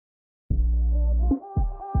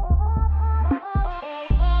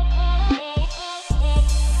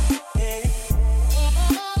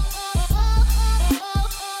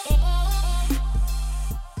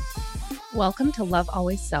Welcome to Love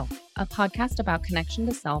Always Self, a podcast about connection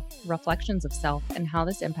to self, reflections of self, and how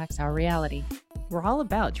this impacts our reality. We're all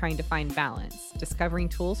about trying to find balance, discovering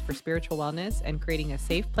tools for spiritual wellness, and creating a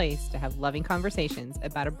safe place to have loving conversations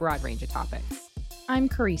about a broad range of topics. I'm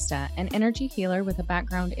Karista, an energy healer with a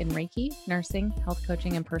background in Reiki, nursing, health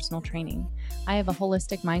coaching, and personal training. I have a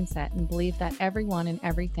holistic mindset and believe that everyone and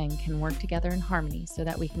everything can work together in harmony so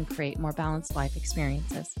that we can create more balanced life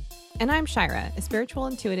experiences. And I'm Shira, a spiritual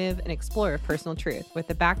intuitive and explorer of personal truth with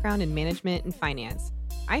a background in management and finance.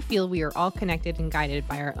 I feel we are all connected and guided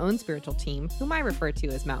by our own spiritual team, whom I refer to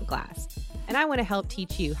as Mount Glass, and I want to help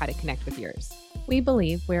teach you how to connect with yours. We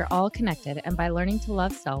believe we're all connected, and by learning to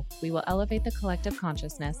love self, we will elevate the collective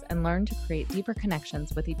consciousness and learn to create deeper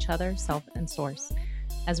connections with each other, self, and source.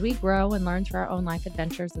 As we grow and learn through our own life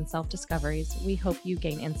adventures and self-discoveries, we hope you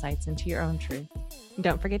gain insights into your own truth.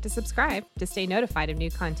 Don't forget to subscribe to stay notified of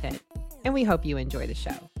new content, and we hope you enjoy the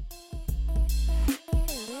show.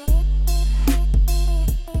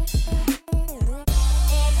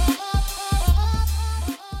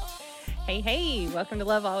 Hey, welcome to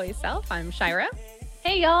Love Always Self. I'm Shira.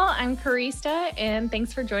 Hey y'all, I'm Karista, and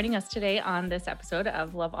thanks for joining us today on this episode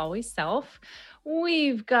of Love Always Self.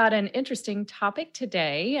 We've got an interesting topic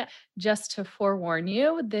today. Just to forewarn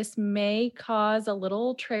you, this may cause a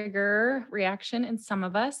little trigger reaction in some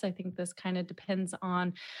of us. I think this kind of depends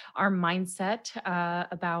on our mindset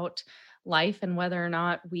about life and whether or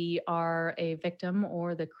not we are a victim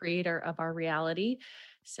or the creator of our reality.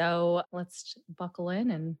 So let's buckle in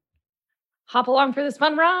and hop along for this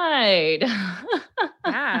fun ride.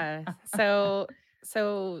 Yeah. So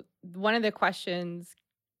one of the questions,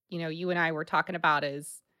 you and I were talking about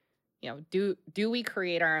is, do we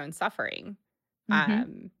create our own suffering?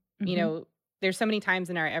 There's so many times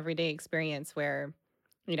in our everyday experience where,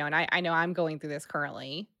 and I know I'm going through this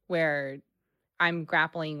currently, where I'm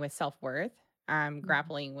grappling with self-worth. I'm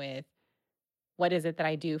grappling with what is it that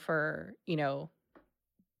I do for,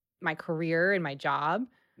 my career and my job,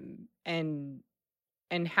 and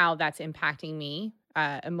how that's impacting me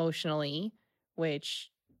emotionally, which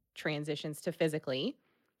transitions to physically.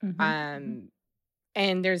 And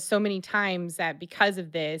there's so many times that because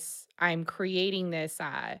of this, I'm creating this,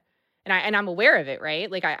 and I'm aware of it, right?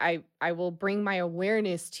 Like I will bring my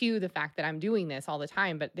awareness to the fact that I'm doing this all the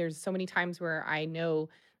time, but there's so many times where I know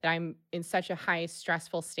that I'm in such a high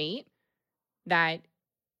stressful state that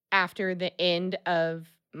after the end of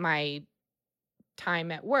my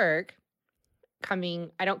time at work, I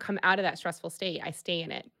don't come out of that stressful state. I stay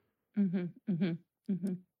in it.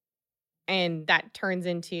 And that turns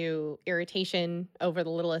into irritation over the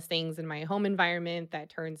littlest things in my home environment. That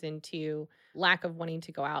turns into lack of wanting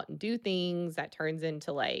to go out and do things. That turns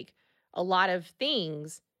into like a lot of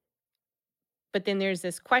things. But then there's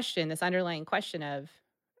this underlying question of,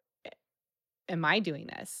 am I doing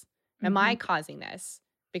this? Am I causing this?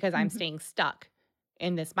 Because I'm staying stuck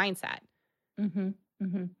in this mindset.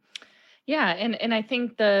 Yeah. And I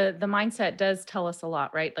think the mindset does tell us a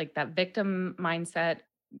lot, right? Like that victim mindset,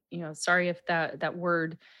 sorry if that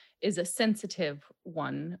word is a sensitive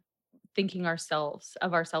one, thinking of ourselves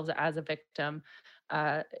as a victim.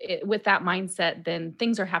 With that mindset, then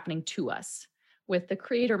things are happening to us. With the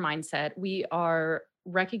creator mindset, we are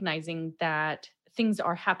recognizing that things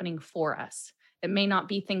are happening for us. It may not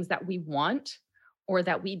be things that we want or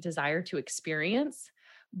that we desire to experience,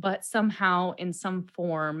 but somehow in some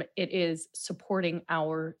form, it is supporting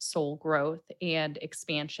our soul growth and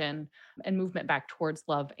expansion and movement back towards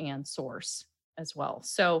love and source as well.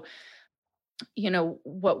 So,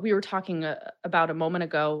 what we were talking about a moment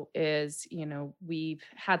ago is, we've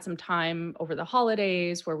had some time over the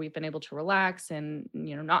holidays where we've been able to relax and,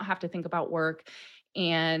 not have to think about work.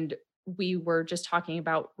 And we were just talking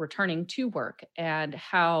about returning to work and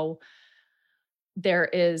how there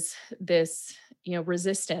is this,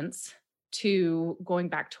 resistance to going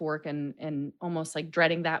back to work and almost like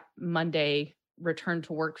dreading that Monday return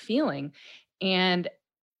to work feeling. And,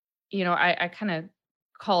 I kind of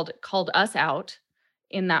called us out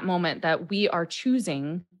in that moment that we are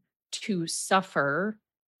choosing to suffer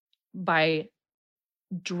by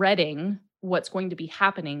dreading what's going to be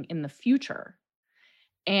happening in the future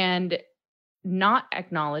and not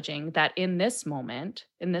acknowledging that in this moment,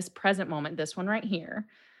 in this present moment, this one right here,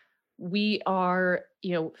 we are,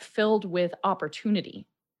 filled with opportunity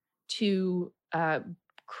to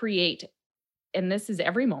create, and this is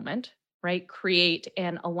every moment, right? Create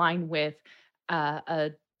and align with a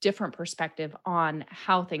different perspective on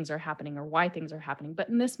how things are happening or why things are happening. But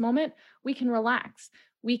in this moment, we can relax.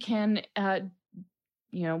 We can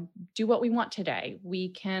do what we want today. We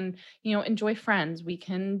can, enjoy friends. We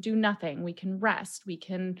can do nothing. We can rest. We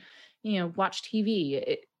can, watch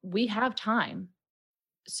TV. We have time.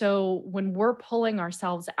 So when we're pulling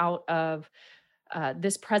ourselves out of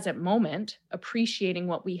this present moment, appreciating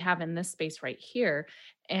what we have in this space right here,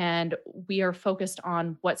 and we are focused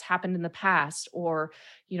on what's happened in the past, or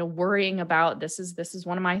worrying about, this is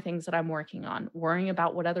one of my things that I'm working on, worrying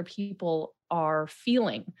about what other people are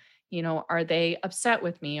feeling. Are they upset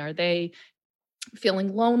with me? Are they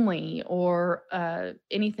feeling lonely, or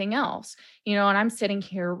anything else? And I'm sitting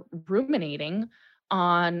here ruminating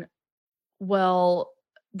on, well,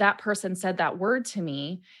 that person said that word to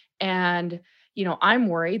me, and I'm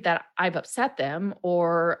worried that I've upset them,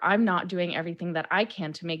 or I'm not doing everything that I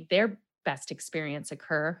can to make their best experience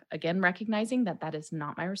occur. Again, recognizing that that is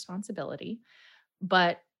not my responsibility.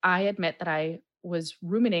 But I admit that I was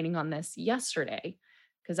ruminating on this yesterday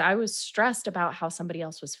because I was stressed about how somebody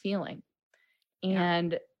else was feeling. Yeah.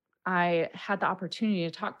 And I had the opportunity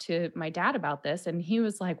to talk to my dad about this, and he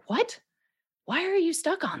was like, "What? Why are you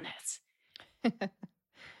stuck on this?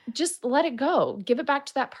 Just let it go. Give it back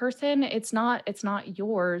to that person. It's not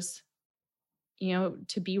yours,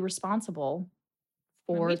 to be responsible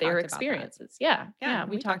And for we their talked about that. experiences." Yeah. Yeah, Yeah, and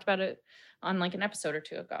we we talked talked. about it on like an episode or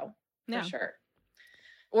two ago, for Yeah. sure.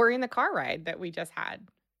 Or in the car ride that we just had.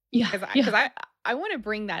 Yeah, Because yeah. I wanna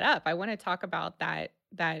bring that up. I wanna talk about Carrie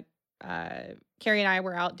and I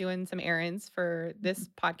were out doing some errands for Mhm, this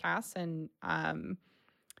podcast,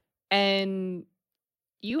 and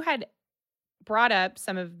you had brought up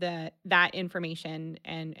some of that information,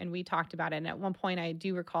 and we talked about it, and at one point, I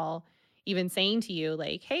do recall even saying to you,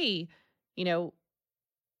 like, "Hey," you know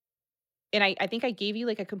and I think I gave you,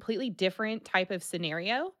 like, a completely different type of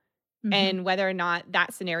scenario, mhm, and whether or not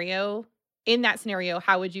that scenario,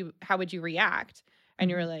 how would you react? And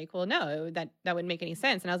you were mhm. like, "Well, no, that wouldn't make any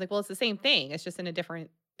sense." And I was like, "Well, it's the same thing. It's just in a It's different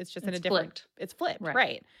flipped. it's flipped, Right.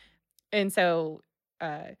 right?" And so,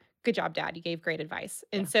 good job, dad. You gave great advice.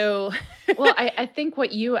 And Yeah. so Well, I think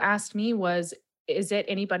what you asked me was, is it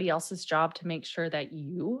anybody else's job to make sure that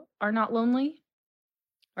you are not lonely?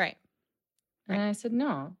 Right, And right. I said,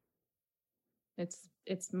 no,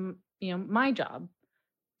 my job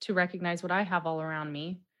to recognize what I have all around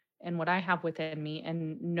me and what I have within me,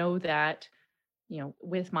 and know that,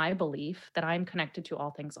 with my belief that I'm connected to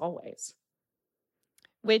all things always.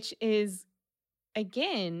 Which is,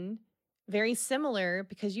 again, very similar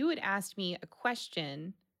because you had asked me a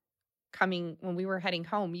question coming when we were heading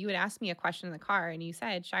home. You had asked me a question in the car and you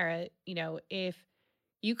said, "Shira, if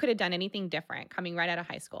you could have done anything different coming right out of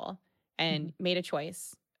high school and Mhm. made a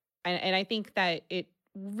choice." And I think that it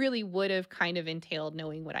really would have kind of entailed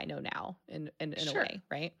knowing what I know now in a Sure. way,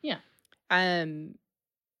 right? Yeah. Um,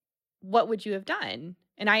 what would you have done?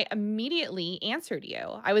 And I immediately answered you.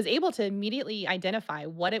 I was able to immediately identify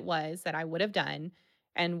what it was that I would have done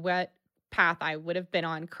and what path I would have been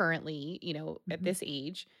on currently, at Mhm. this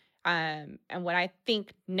age. And what I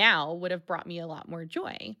think now would have brought me a lot more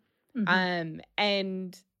joy. Mhm.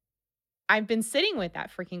 And I've been sitting with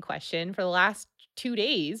that freaking question for the last 2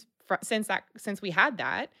 days since we had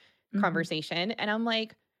that Mhm. conversation, and I'm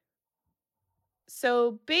like,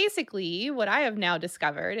 so basically what I have now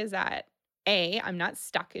discovered is that A, I'm not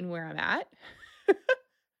stuck in where I'm at.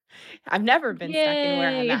 I've never been stuck in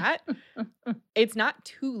where I'm Yay. at. It's not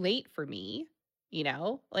too late for me,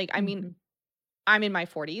 Like, I mean, Mhm. I'm in my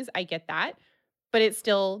 40s, I get that, but it's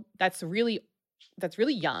still that's really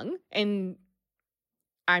young, and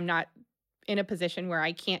I'm not in a position where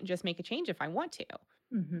I can't just make a change if I want to.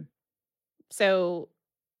 Mhm. So,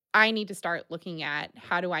 I need to start looking at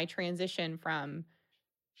how do I transition from,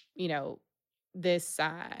 you know, this,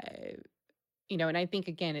 and I think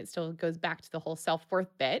again, it still goes back to the whole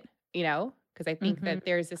self-worth bit, because I think Mhm. that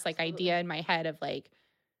there's this like Absolutely. idea in my head of like,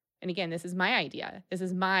 and again, this is my idea. This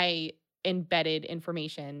is my embedded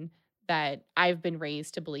information that I've been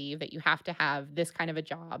raised to believe that you have to have this kind of a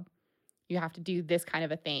job. You have to do this kind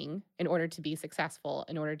of a thing in order to be successful,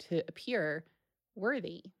 in order to appear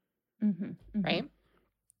worthy, Mhm. Mhm. right?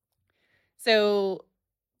 So,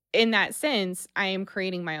 in that sense, I am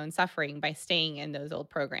creating my own suffering by staying in those old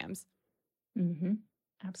programs. Mhm.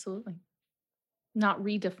 Absolutely. Not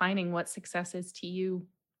redefining what success is to you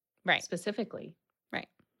Right. specifically, Right.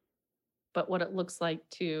 but what it looks like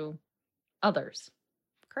to others.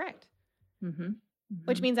 Correct. Mhm.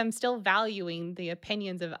 Which Mhm. means I'm still valuing the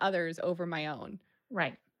opinions of others over my own.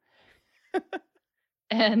 Right.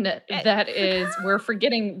 And Eh, that is, we're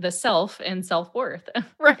forgetting the self and self-worth.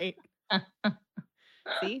 right.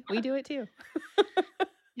 See, we do it too.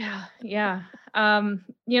 Yeah, yeah.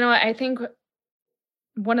 I think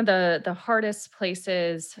one of the hardest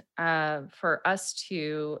places for us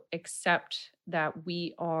to accept that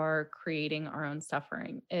we are creating our own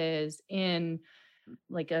suffering is in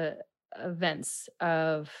like a events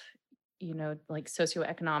of, like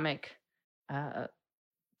socioeconomic uh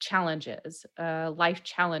challenges, life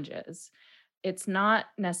challenges. It's not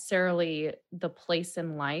necessarily the place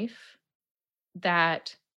in life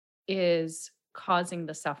that is causing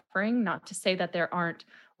the suffering. Not to say that there aren't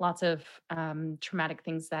lots of traumatic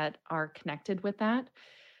things that are connected with that,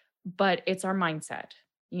 but it's our mindset.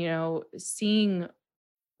 Seeing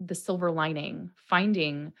the silver lining,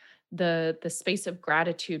 finding the space of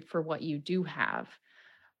gratitude for what you do have,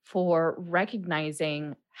 for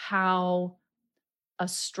recognizing how a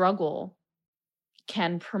struggle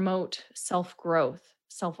can promote self growth,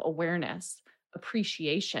 self awareness,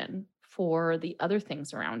 appreciation for the other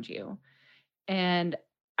things around you. And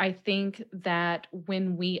I think that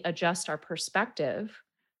when we adjust our perspective,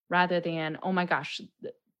 rather than, oh my gosh,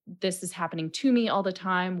 this is happening to me all the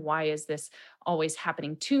time. Why is this always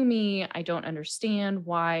happening to me? I don't understand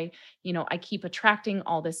why, I keep attracting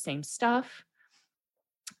all this same stuff.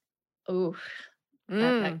 Oh,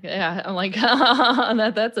 that Mm. yeah, I'm like,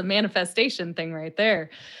 that's a manifestation thing right there.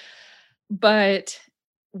 But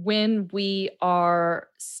when we are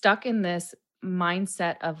stuck in this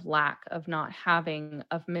mindset of lack, of not having,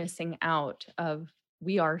 of missing out, of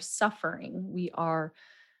we are suffering, we are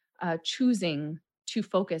choosing to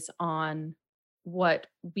focus on what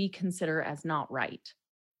we consider as not right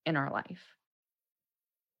in our life.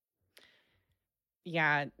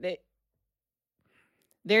 Yeah,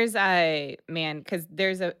 there's a man because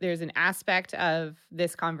there's an aspect of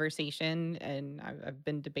this conversation, and I've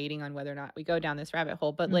been debating on whether or not we go down this rabbit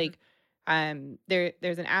hole, but Mhm, like,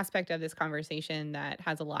 there's an aspect of this conversation that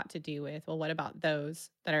has a lot to do with, well, what about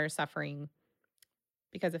those that are suffering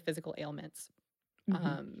because of physical ailments,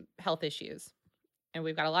 mhm, health issues, and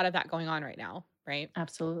we've got a lot of that going on right now, right?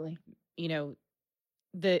 absolutely. You know,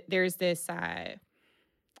 there's this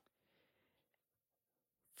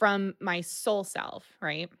from my soul self,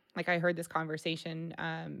 right? Like I heard this conversation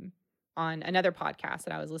on another podcast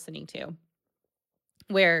that I was listening to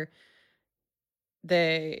where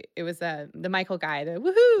it was the Michael guy, the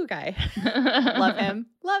woohoo guy. Love him.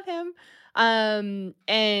 Love him.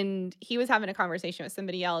 And he was having a conversation with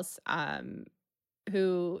somebody else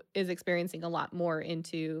who is experiencing a lot more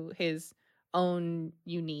into his own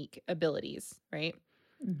unique abilities, right?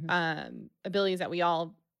 Mhm, Abilities that we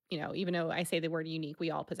all, even though I say the word unique,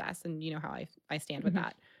 we all possess, and you know how I stand with mhm,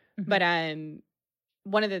 that. But mhm,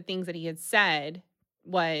 one of the things that he had said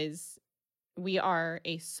was, we are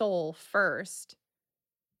a soul first,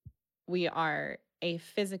 we are a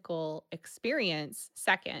physical experience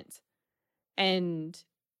second, and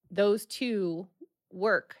those two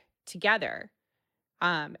work together.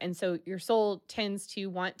 And so your soul tends to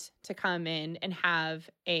want to come in and have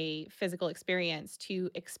a physical experience to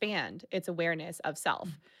expand its awareness of self,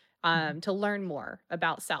 mhm, to learn more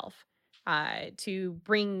about self, to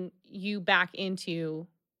bring you back into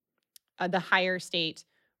the higher state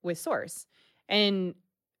with source. And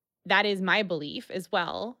that is my belief as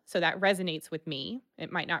well. So that resonates with me.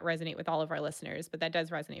 It might not resonate with all of our listeners, but that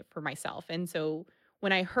does resonate for myself. And so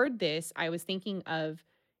when I heard this, I was thinking of,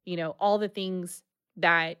 all the things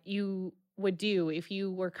that you would do if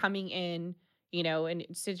you were coming in, and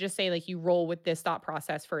to just say, like, you roll with this thought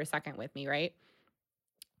process for a second with me, right?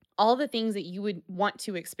 All the things that you would want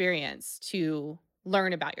to experience to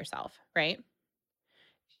learn about yourself, right?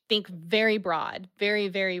 Think very broad, very,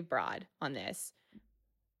 very broad on this.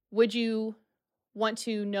 Would you want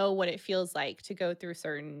to know what it feels like to go through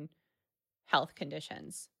certain health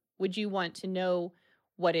conditions? Would you want to know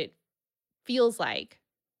what it feels like,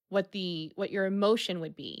 what your emotion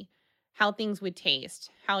would be, how things would taste,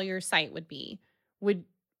 how your sight would be? Would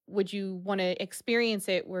would you want to experience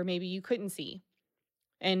it where maybe you couldn't see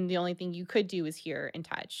and the only thing you could do is hear and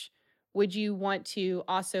touch? Would you want to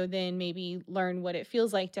also then maybe learn what it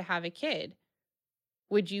feels like to have a kid?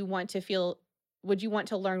 Would you want to feel would you want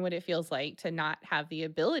to learn what it feels like to not have the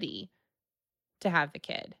ability to have the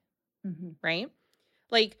kid, mhm, right?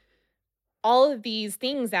 Like, all of these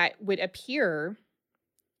things that would appear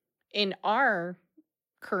in our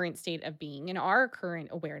current state of being, in our current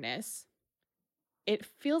awareness, it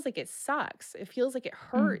feels like it sucks. It feels like it mhm.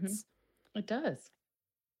 hurts. It does.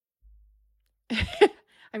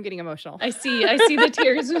 I'm getting emotional. I see the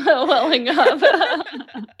tears welling up.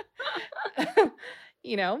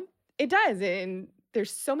 you know, it does. And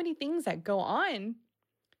there's so many things that go on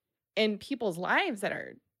in people's lives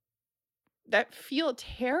that feel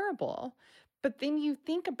terrible. But then you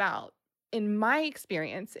think about, in my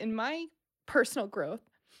experience, in my personal growth,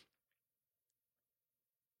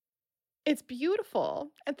 It's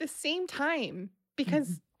beautiful at the same time Mhm,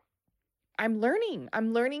 because I'm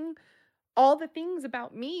learning all the things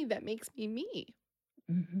about me that makes me me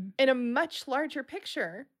mhm, in a much larger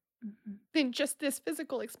picture mhm. than just this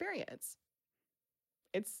physical experience.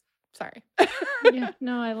 It's sorry. Yeah,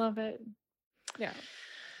 no, I love it. Yeah.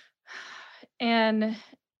 And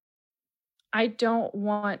I don't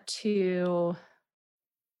want to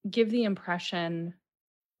give the impression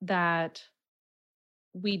that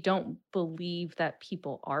we don't believe that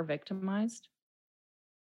people are victimized,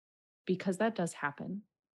 because that does happen.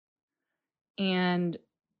 And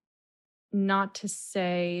not to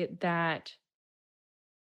say that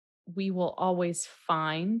we will always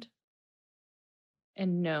find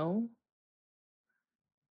and know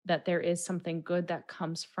that there is something good that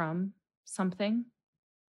comes from something,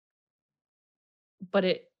 but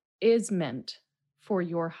it is meant for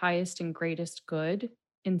your highest and greatest good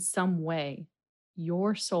in some way.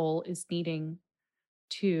 Your soul is needing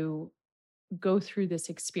to go through this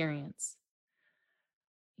experience.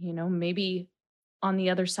 Maybe on the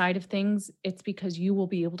other side of things, it's because you will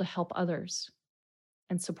be able to help others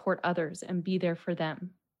and support others and be there for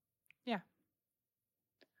them. Yeah.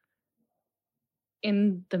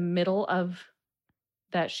 In the middle of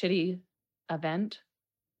that shitty event,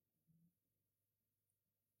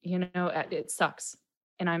 it sucks.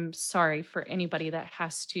 And I'm sorry for anybody that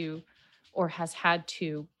has to or has had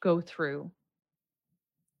to go through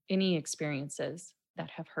any experiences that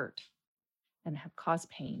have hurt and have caused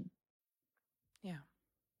pain. Yeah.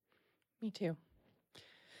 Me too.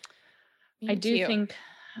 I Me do too. think,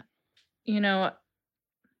 you know,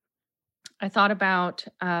 I thought about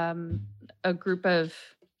a group of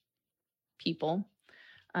people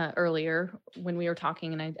earlier when we were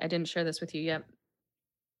talking, and I didn't share this with you yet.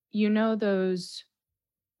 Those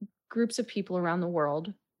groups of people around the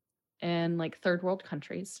world in like third world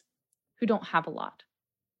countries who don't have a lot,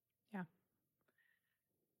 Yeah.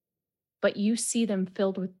 but you see them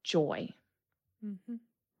filled with joy. Mhm.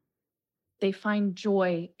 They find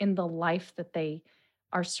joy in the life that they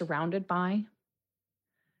are surrounded by,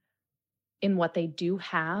 in what they do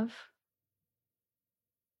have,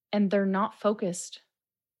 and they're not focused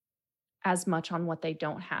as much on what they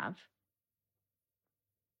don't have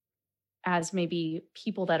as maybe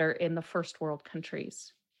people that are in the first world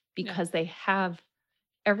countries, Yeah. because they have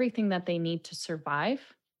everything that they need to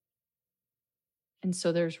survive. And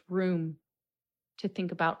so there's room to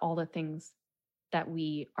think about all the things that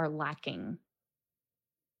we are lacking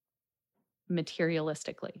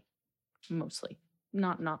materialistically, mostly.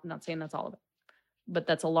 Not saying that's all of it, but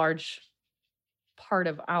that's a large part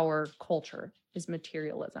of our culture is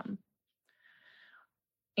materialism.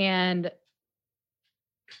 And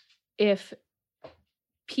if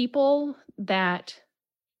people that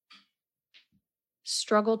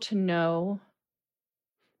struggle to know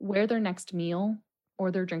where their next meal or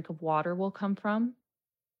their drink of water will come from,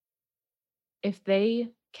 if they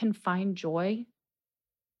can find joy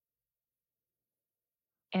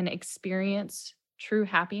and experience true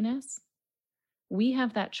happiness, we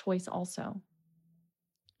have that choice also.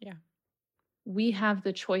 Yeah. We have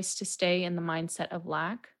the choice to stay in the mindset of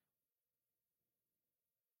lack,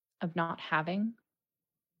 of not having,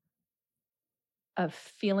 of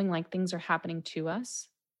feeling like things are happening to us.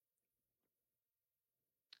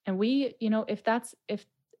 And if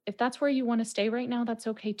that's where you want to stay right now, that's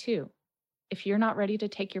okay too. If you're not ready to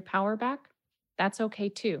take your power back, that's okay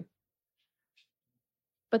too.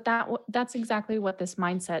 But that's exactly what this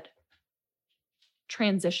mindset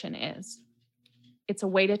transition is. It's a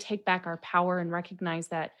way to take back our power and recognize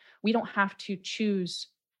that we don't have to choose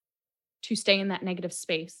to stay in that negative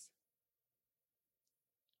space.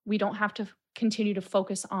 We don't have to continue to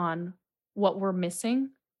focus on what we're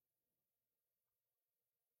missing,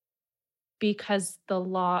 because the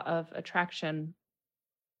law of attraction,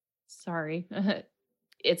 sorry,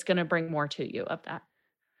 it's going to bring more to you of that,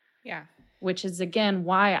 Yeah. which is again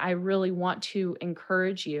why I really want to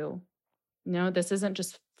encourage you. No, this isn't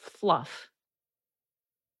just fluff.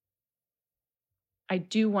 I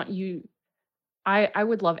do want you I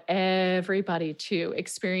would love everybody to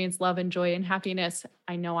experience love and joy and happiness.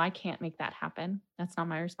 I know I can't make that happen. That's not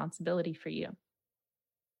my responsibility for you.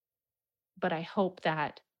 But I hope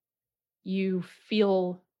that you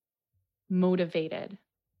feel motivated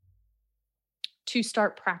to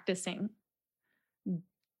start practicing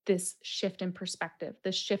this shift in perspective,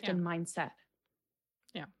 this shift Yeah. in mindset.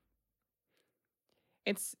 Yeah.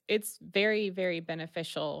 It's very, very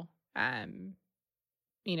beneficial.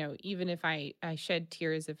 Even if I shed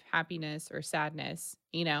tears of happiness or sadness,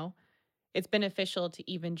 it's beneficial to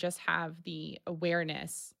even just have the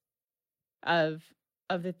awareness of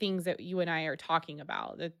of the things that you and I are talking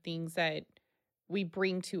about, the things that we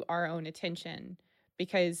bring to our own attention,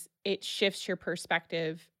 because it shifts your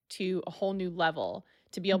perspective to a whole new level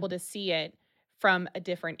to be able Mhm, to see it from a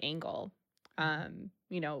different angle. mhm,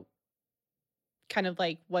 You know, kind of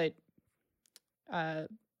like what uh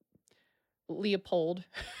Leopold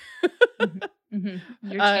mhm, mhm.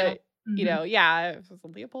 Your uh channel. Mhm. yeah, it was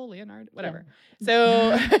Leopold, Leonard, Yeah. whatever.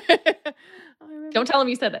 So I remember. Don't tell him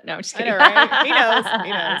you said that. No, I'm just I know, kidding. right? He knows.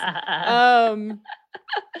 He knows. Um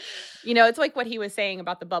it's like what he was saying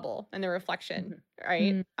about the bubble and the reflection, Mhm.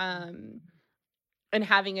 right? Mm. And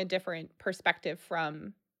having a different perspective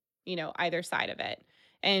from, either side of it.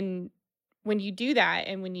 And when you do that,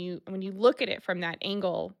 and when you look at it from that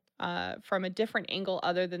angle, from a different angle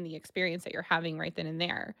other than the experience that you're having right then and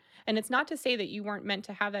there. And it's not to say that you weren't meant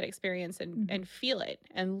to have that experience and Mhm, feel it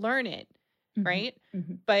and learn it, mhm, right?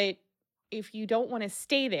 mhm, But if you don't want to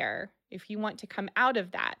stay there, if you want to come out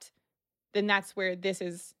of that, then that's where this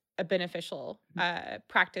is a beneficial mhm,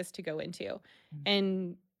 practice to go into. mhm,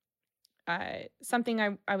 And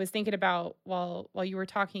something I was thinking about while you were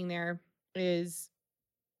talking there is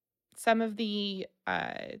some of the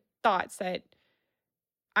thoughts that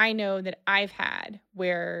I know that I've had,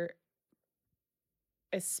 where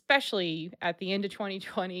especially at the end of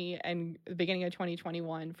 2020 and the beginning of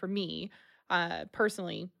 2021 for me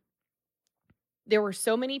personally, there were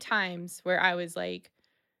so many times where I was like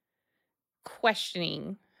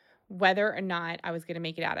questioning whether or not I was going to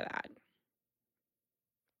make it out of that.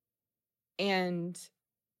 And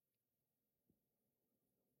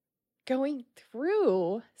going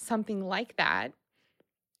through something like that,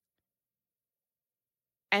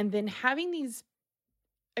 and then having these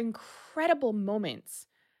incredible moments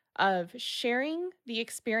of sharing the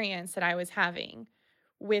experience that I was having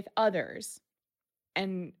with others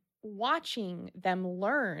and watching them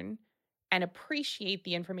learn and appreciate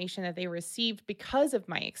the information that they received because of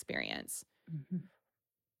my experience mhm.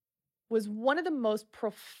 was one of the most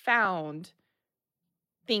profound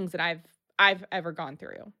things that I've ever gone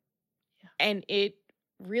through. Yeah. And it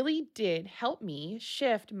really did help me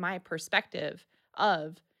shift my perspective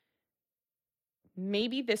of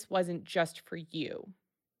maybe this wasn't just for you.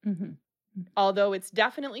 Mhm, mhm, Although it's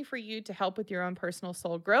definitely for you to help with your own personal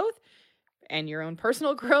soul growth and your own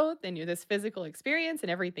personal growth and your this physical experience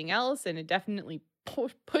and everything else, and it definitely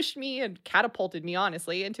pushed me and catapulted me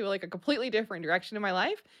honestly into like a completely different direction in my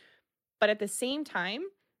life. But at the same time,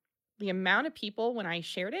 the amount of people when I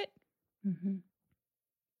shared it mhm.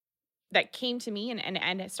 that came to me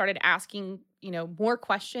and started asking, more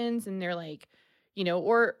questions, and they're like,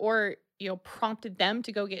 or prompted them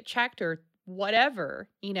to go get checked or whatever,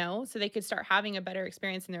 so they could start having a better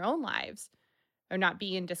experience in their own lives or not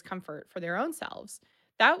be in discomfort for their own selves.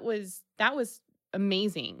 That was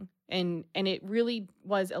amazing, and it really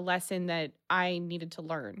was a lesson that I needed to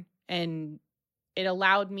learn, and it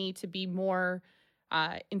allowed me to be more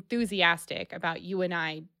enthusiastic about you and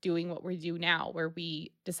I doing what we do now, where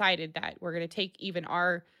we decided that we're going to take even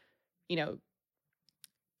our, you know,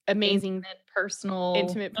 amazing, Intimate, personal.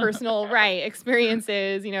 intimate, personal, right,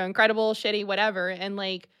 experiences, incredible, shitty, whatever, and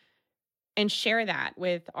like, and share that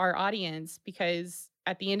with our audience. Because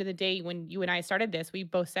at the end of the day, when you and I started this, we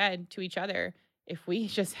both said to each other, if we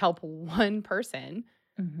just help one person,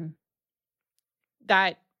 Mhm.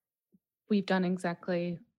 that We've done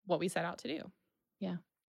exactly. what we set out to do. Yeah.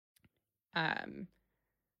 Um,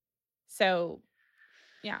 so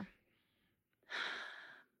yeah.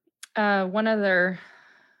 One other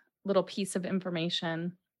little piece of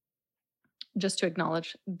information just to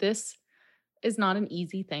acknowledge this is not an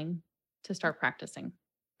easy thing to start practicing.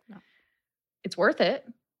 No, It's worth it.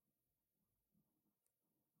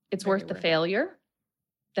 It's very worth the worth it. failure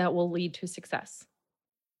that will lead to success.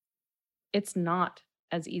 It's not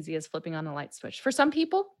as easy as flipping on a light switch. For some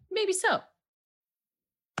people, maybe so.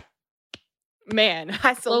 Man,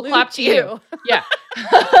 I Slow clap salute to you. you. Yeah.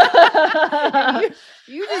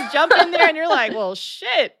 You just jump in there and you're like, well,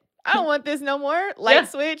 shit, I don't want this no more. Light Yeah.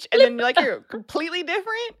 switch, and then like you're completely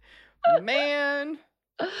different. Man,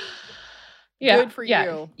 Yeah, good for yeah.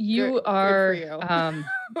 you. Good for you.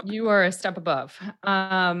 You are a step above.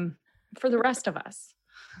 For the rest of us,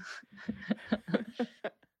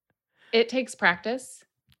 it takes practice.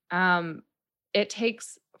 Um, it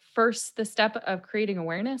takes first the step of creating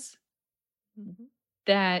awareness Mhm.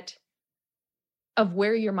 that of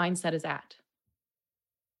where your mindset is at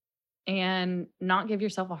and not give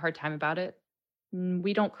yourself a hard time about it.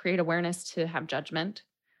 We don't create awareness to have judgment.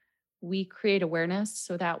 We create awareness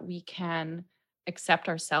so that we can accept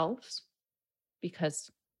ourselves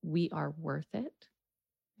because we are worth it.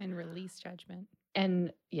 And release judgment.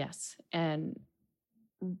 And yes, and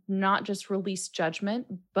not just release judgment,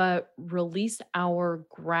 but release our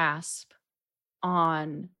grasp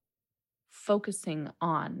on focusing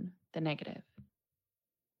on the negative.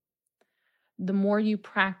 The more you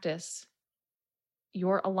practice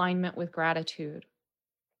your alignment with gratitude,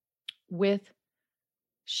 with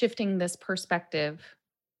shifting this perspective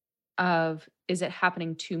of, is it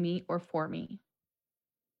happening to me or for me?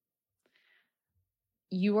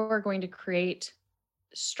 You are going to create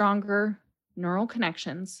stronger neural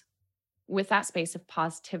connections with that space of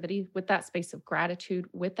positivity, with that space of gratitude,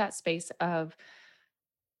 with that space of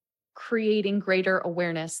creating greater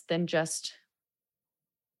awareness than just,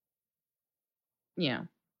 you know,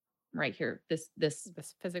 right here, this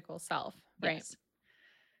physical self, right? yes.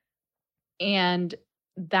 And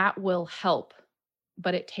that will help,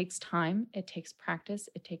 but it takes time, it takes practice,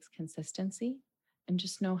 it takes consistency, and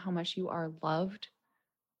just know how much you are loved,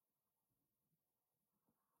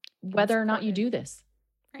 whether or not you do this.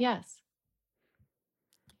 Right. Yes.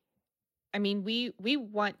 I mean, we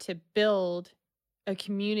want to build a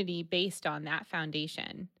community based on that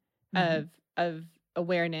foundation of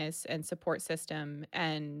awareness and support system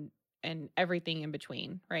and everything in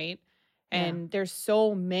between, right? Yeah. And there's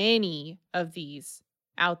so many of these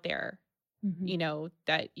out there, Mhm. you know,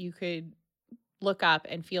 that you could look up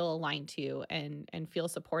and feel aligned to and feel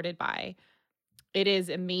supported by. It is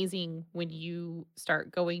amazing when you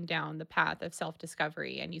start going down the path of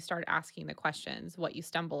self-discovery and you start asking the questions, what you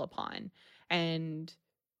stumble upon, and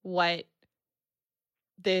what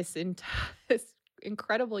this this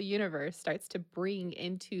incredible universe starts to bring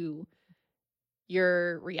into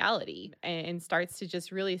your reality and starts to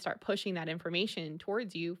just really start pushing that information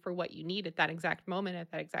towards you for what you need at that exact moment,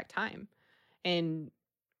 at that exact time. And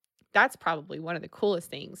that's probably one of the coolest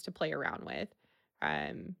things to play around with.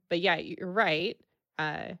 But yeah, you're right.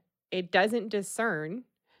 It doesn't discern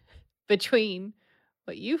between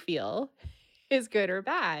what you feel is good or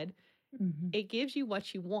bad. Mhm. It gives you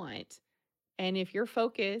what you want. And if your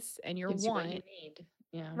focus and your Gives you what you want, need.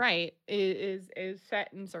 Yeah. right, is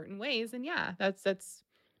set in certain ways, then yeah, that's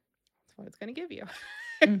what it's going to give you.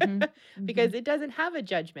 Mhm. Because it doesn't have a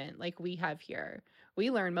judgment like we have here.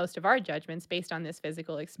 We learn most of our judgments based on this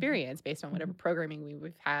physical experience, based on whatever programming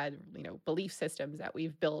we've had, you know, belief systems that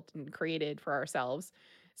we've built and created for ourselves.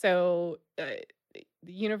 So the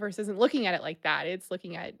universe isn't looking at it like that. It's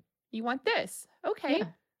looking at, you want this. Okay. Yeah.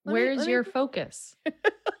 Where's your focus?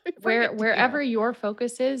 Wherever your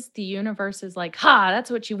focus is, the universe is like, ha, that's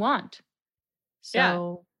what you want. Yeah.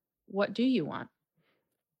 So what do you want?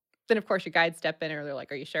 Then of course your guides step in and they're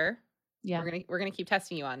like, are you sure? Yeah. We're gonna keep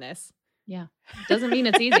testing you on this. Yeah. Doesn't mean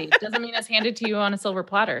it's easy. Doesn't mean it's handed to you on a silver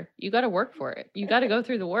platter. You got to work for it. You got to go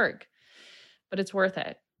through the work, but it's worth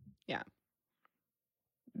it. Yeah.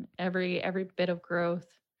 Every bit of growth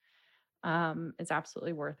is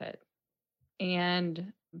absolutely worth it.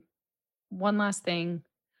 And one last thing,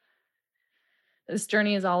 this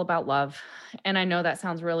journey is all about love. And I know that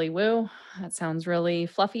sounds really woo. That sounds really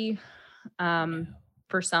fluffy.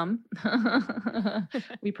 For some,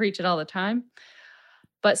 we preach it all the time.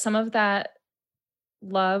 But some of that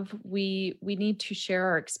love, we need to share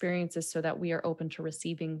our experiences so that we are open to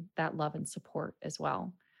receiving that love and support as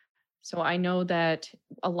well. So I know that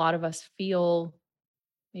a lot of us feel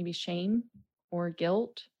maybe shame or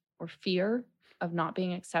guilt or fear of not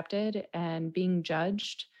being accepted and being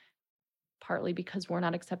judged, partly because we're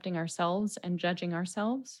not accepting ourselves and judging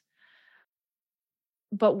ourselves.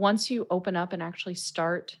 But once you open up and actually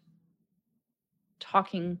start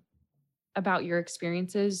talking about your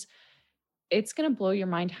experiences, it's going to blow your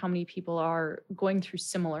mind how many people are going through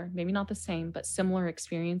similar, maybe not the same, but similar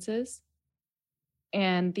experiences.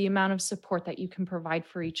 And the amount of support that you can provide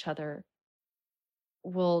for each other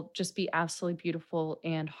will just be absolutely beautiful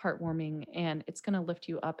and heartwarming. And it's going to lift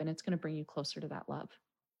you up and it's going to bring you closer to that love.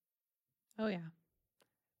 Oh, yeah.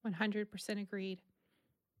 100% agreed.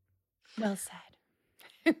 Well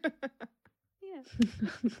said. Yeah.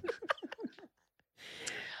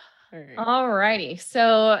 All righty.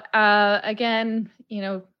 So again,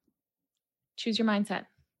 choose your mindset.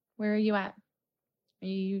 Where are you at? Do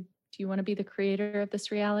you want to be the creator of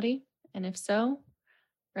this reality? And if so,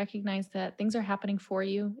 recognize that things are happening for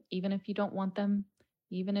you, even if you don't want them,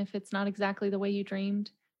 even if it's not exactly the way you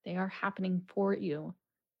dreamed, they are happening for you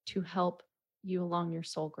to help you along your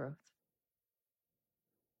soul growth.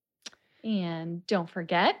 And don't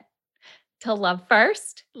forget to love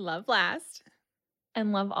first, love last,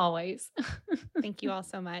 and love always. Thank you all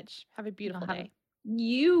so much. Have a beautiful day.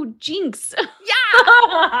 You jinx. Yeah.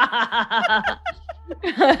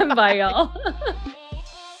 Bye, y'all.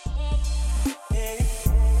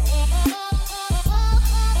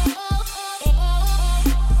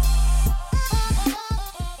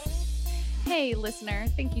 listener,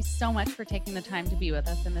 thank you so much for taking the time to be with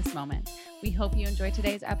us in this moment. We hope you enjoyed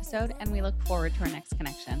today's episode, and we look forward to our next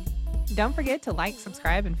connection. Don't forget to like,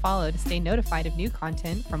 subscribe, and follow to stay notified of new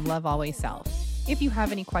content from Love Always Self. If you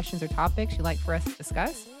have any questions or topics you'd like for us to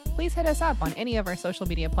discuss, please hit us up on any of our social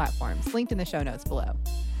media platforms linked in the show notes below.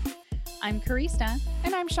 I'm Karista.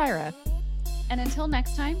 And I'm Shira. And until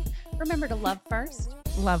next time, remember to love first,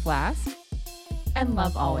 Love last, and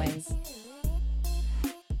love always.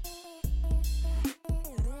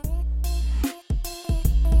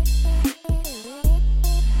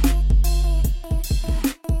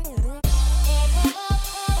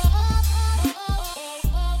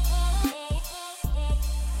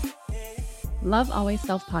 Love Always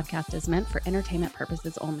Self podcast is meant for entertainment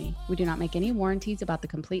purposes only. We do not make any warranties about the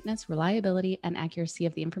completeness, reliability, and accuracy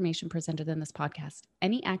of the information presented in this podcast.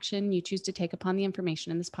 Any action you choose to take upon the information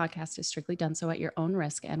in this podcast is strictly done so at your own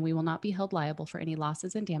risk, and we will not be held liable for any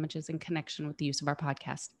losses and damages in connection with the use of our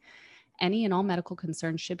podcast. Any and all medical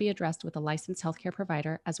concerns should be addressed with a licensed healthcare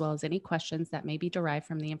provider, as well as any questions that may be derived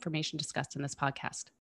from the information discussed in this podcast.